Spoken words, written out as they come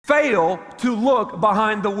fail to look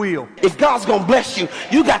behind the wheel. If God's gonna bless you,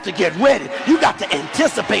 you got to get ready. You got to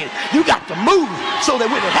anticipate it. You got to move so that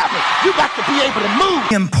when it happens, you got to be able to move.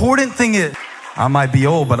 The important thing is, I might be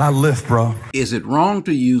old, but I lift, bro. Is it wrong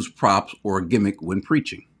to use props or a gimmick when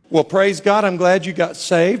preaching? Well, praise God, I'm glad you got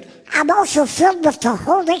saved. I'm also filled with the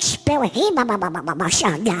Holy Spirit.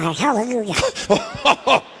 Hallelujah.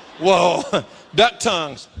 Whoa, duck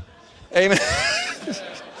tongues. Amen.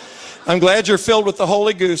 I'm glad you're filled with the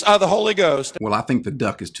Holy Ghost. Well, I think the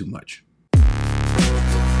duck is too much.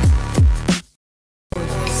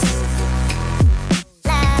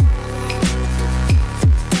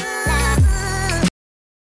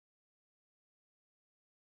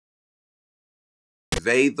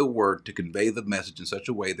 Convey the word, to convey the message in such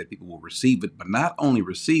a way that people will receive it, but not only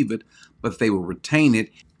receive it, but they will retain it,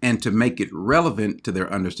 and to make it relevant to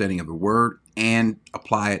their understanding of the word and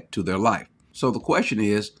apply it to their life. So the question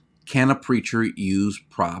is, can a preacher use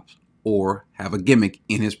props or have a gimmick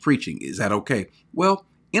in his preaching? Is that okay? Well,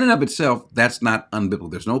 in and of itself, that's not unbiblical.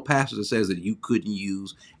 There's no passage that says that you couldn't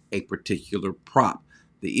use a particular prop.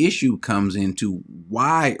 The issue comes into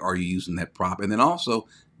why are you using that prop? And then also,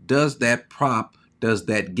 does that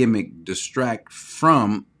gimmick distract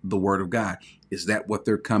from the Word of God? Is that what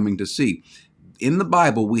they're coming to see? In the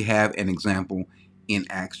Bible, we have an example in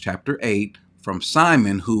Acts chapter 8 from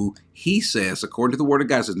Simon, who he says, according to the Word of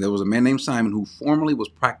God, says there was a man named Simon who formerly was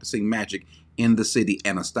practicing magic in the city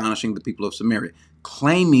and astonishing the people of Samaria,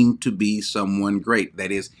 claiming to be someone great.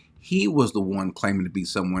 That is, he was the one claiming to be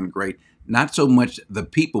someone great, not so much the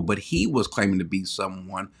people, but he was claiming to be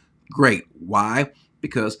someone great. Why?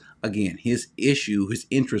 Because, again, his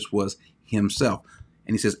interest was himself.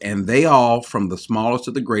 And he says, and they all, from the smallest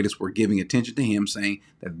to the greatest, were giving attention to him, saying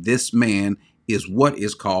that this man is what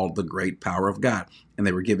is called the great power of God. And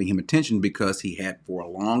they were giving him attention because he had for a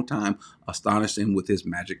long time astonished them with his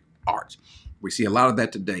magic arts. We see a lot of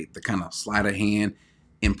that today, the kind of sleight of hand,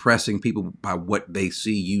 impressing people by what they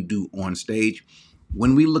see you do on stage.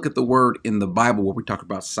 When we look at the word in the Bible, where we talk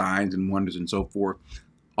about signs and wonders and so forth,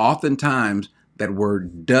 oftentimes that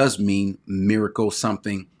word does mean miracle,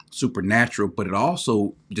 something supernatural, but it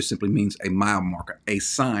also just simply means a mile marker, a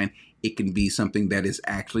sign. It can be something that is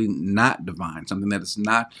actually not divine, something that is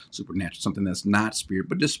not supernatural, something that's not spirit,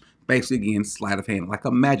 but just basically, again, sleight of hand, like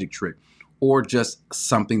a magic trick, or just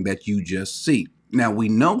something that you just see. Now, we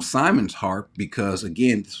know Simon's heart because,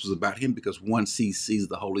 again, this was about him, because once he sees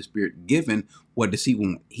the Holy Spirit given, what does he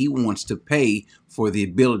want? He wants to pay for the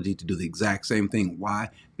ability to do the exact same thing. Why?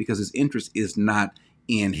 Because his interest is not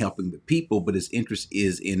in helping the people, but his interest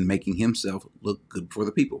is in making himself look good for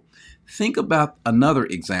the people. Think about another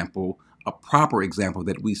example, a proper example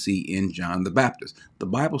that we see in John the Baptist. The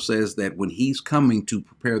Bible says that when he's coming to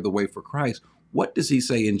prepare the way for Christ, what does he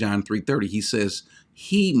say in John 3:30? He says,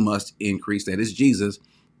 he must increase, that is Jesus,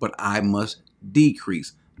 but I must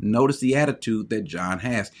decrease. Notice the attitude that John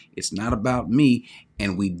has. It's not about me,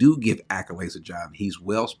 and we do give accolades to John. He's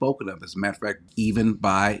well spoken of, as a matter of fact, even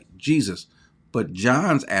by Jesus. But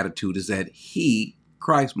John's attitude is that he,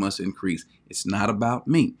 Christ, must increase. It's not about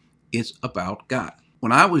me. It's about God.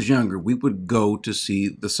 When I was younger, we would go to see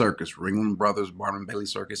the circus, Ringling Brothers, Barnum Bailey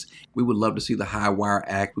Circus. We would love to see the high wire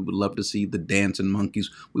act. We would love to see the dancing monkeys.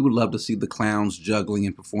 We would love to see the clowns juggling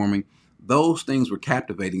and performing. Those things were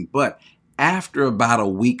captivating. But after about a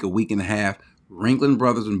week and a half, Ringling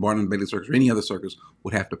Brothers and Barnum Bailey Circus, or any other circus,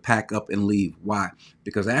 would have to pack up and leave. Why?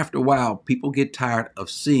 Because after a while, people get tired of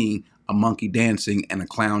seeing a monkey dancing and a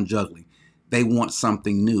clown juggling. They want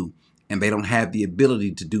something new, and they don't have the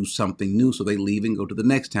ability to do something new, so they leave and go to the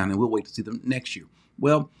next town, and we'll wait to see them next year.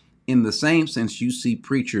 Well, in the same sense, you see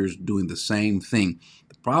preachers doing the same thing.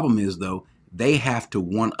 The problem is, though, they have to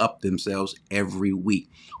one-up themselves every week.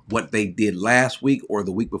 What they did last week or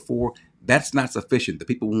the week before, that's not sufficient. The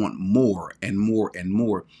people want more and more and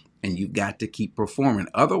more, and you've got to keep performing.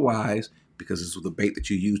 Otherwise, because this is the bait that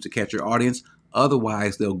you use to catch your audience,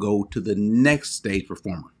 otherwise they'll go to the next stage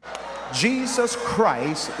performer. Jesus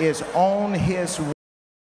Christ is on his way.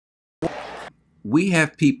 We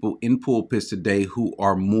have people in pulpits today who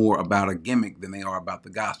are more about a gimmick than they are about the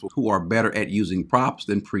gospel, who are better at using props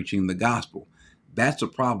than preaching the gospel. That's a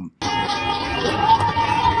problem.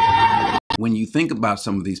 When you think about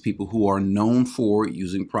some of these people who are known for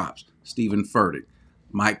using props, Stephen Furtick,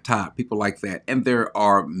 Mike Todd, people like that, and there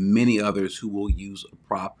are many others who will use a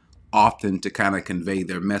prop often to kind of convey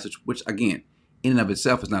their message, which again, in and of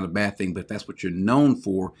itself is not a bad thing, but if that's what you're known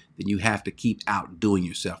for, then you have to keep outdoing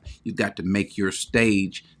yourself. You've got to make your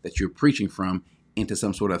stage that you're preaching from into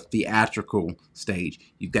some sort of theatrical stage.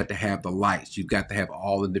 You've got to have the lights. You've got to have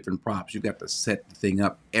all the different props. You've got to set the thing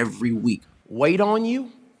up every week. Wait on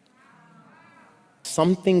you,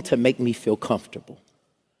 something to make me feel comfortable.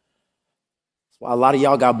 That's why a lot of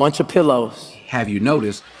y'all got a bunch of pillows. Have you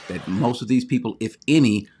noticed that most of these people, if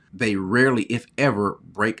any, they rarely, if ever,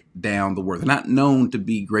 break down the word? They're not known to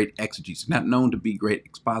be great exegetes, not known to be great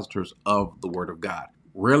expositors of the word of God.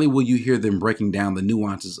 Rarely will you hear them breaking down the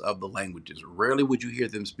nuances of the languages. Rarely would you hear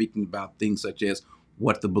them speaking about things such as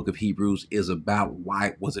what the book of Hebrews is about,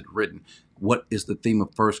 why was it written, what is the theme of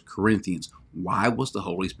 1 Corinthians, why was the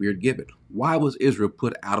Holy Spirit given, why was Israel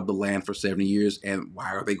put out of the land for 70 years, and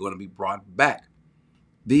why are they going to be brought back?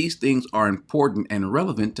 These things are important and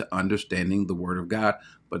relevant to understanding the Word of God,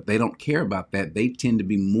 but they don't care about that. They tend to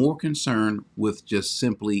be more concerned with just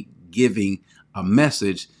simply giving a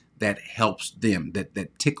message that helps them,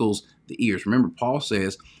 that tickles the ears. Remember, Paul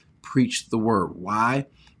says, preach the word. Why?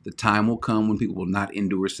 The time will come when people will not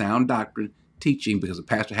endure sound doctrine teaching, because a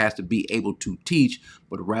pastor has to be able to teach,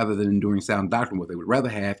 but rather than enduring sound doctrine, what they would rather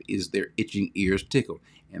have is their itching ears tickled.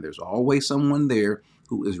 And there's always someone there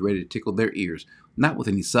who is ready to tickle their ears, not with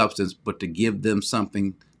any substance, but to give them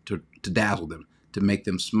something to dazzle them, to make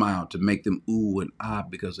them smile, to make them ooh and ah,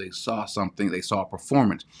 because they saw something, they saw a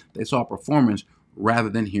performance. They saw a performance rather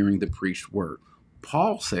than hearing the preached word.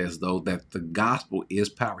 Paul says, though, that the gospel is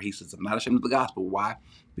power. He says, I'm not ashamed of the gospel. Why?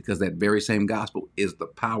 Because that very same gospel is the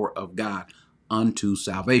power of God unto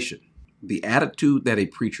salvation. The attitude that a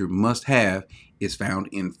preacher must have is found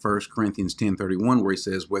in 1 Corinthians 10:31, where he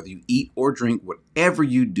says, whether you eat or drink, whatever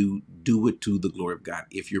you do, do it to the glory of God.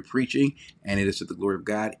 If you're preaching and it is to the glory of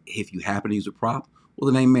God, if you happen to use a prop,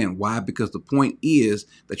 well, then amen. Why? Because the point is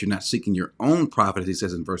that you're not seeking your own profit, as he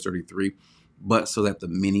says in verse 33, but so that the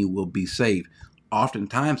many will be saved.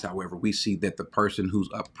 Oftentimes, however, we see that the person who's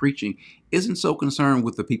up preaching isn't so concerned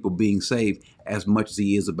with the people being saved as much as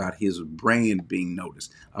he is about his brand being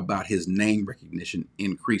noticed, about his name recognition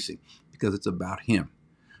increasing, because it's about him.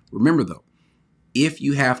 Remember, though, if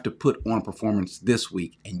you have to put on a performance this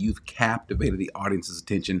week and you've captivated the audience's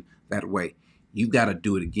attention that way, you've got to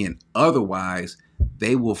do it again. Otherwise,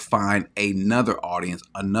 they will find another audience,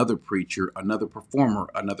 another preacher, another performer,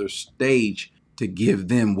 another stage to give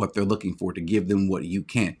them what they're looking for, to give them what you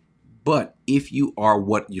can't. But if you are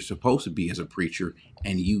what you're supposed to be as a preacher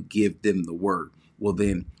and you give them the word, well,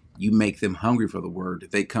 then you make them hungry for the word.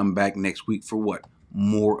 They come back next week for what?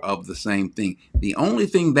 More of the same thing. The only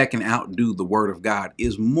thing that can outdo the word of God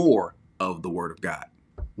is more of the word of God.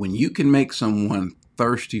 When you can make someone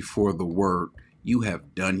thirsty for the word, you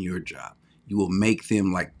have done your job. You will make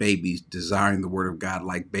them like babies, desiring the word of God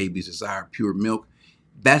like babies desire pure milk.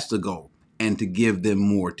 That's the goal. And to give them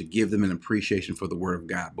more, to give them an appreciation for the word of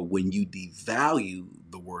God. But when you devalue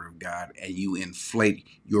the word of God and you inflate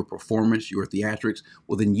your performance, your theatrics,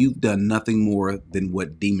 well, then you've done nothing more than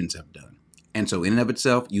what demons have done. And so in and of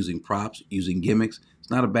itself, using props, using gimmicks, it's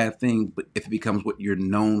not a bad thing. But if it becomes what you're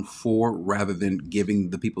known for, rather than giving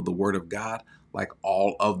the people the word of God, like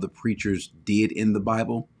all of the preachers did in the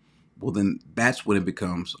Bible, well, then that's when it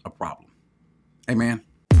becomes a problem. Amen.